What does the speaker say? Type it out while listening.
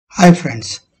Hi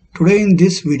friends, today in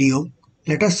this video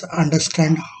let us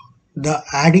understand the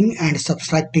adding and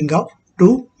subtracting of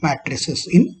two matrices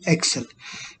in Excel.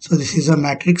 So this is a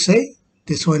matrix A,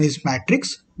 this one is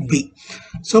matrix B.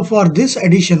 So for this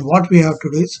addition what we have to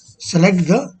do is select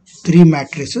the three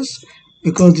matrices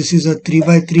because this is a 3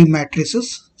 by 3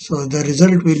 matrices. So the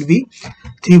result will be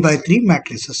 3 by 3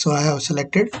 matrices. So I have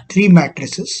selected three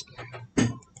matrices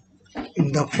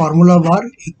in the formula bar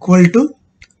equal to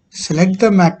select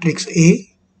the matrix A,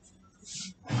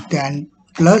 then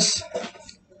plus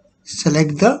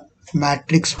select the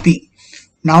matrix B.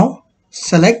 Now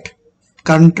select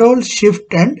Control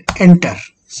Shift and Enter.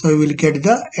 So we will get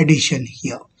the addition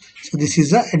here. So this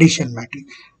is the addition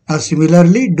matrix. Now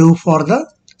similarly do for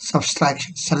the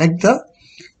subtraction. Select the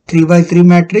 3 by 3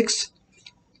 matrix.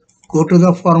 Go to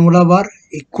the formula bar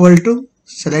equal to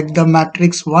select the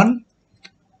matrix 1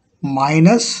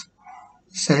 minus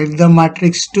select the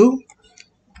matrix 2,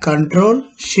 Control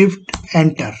Shift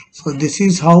Enter. So this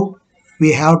is how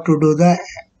we have to do the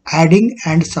adding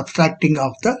and subtracting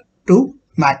of the two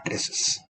matrices.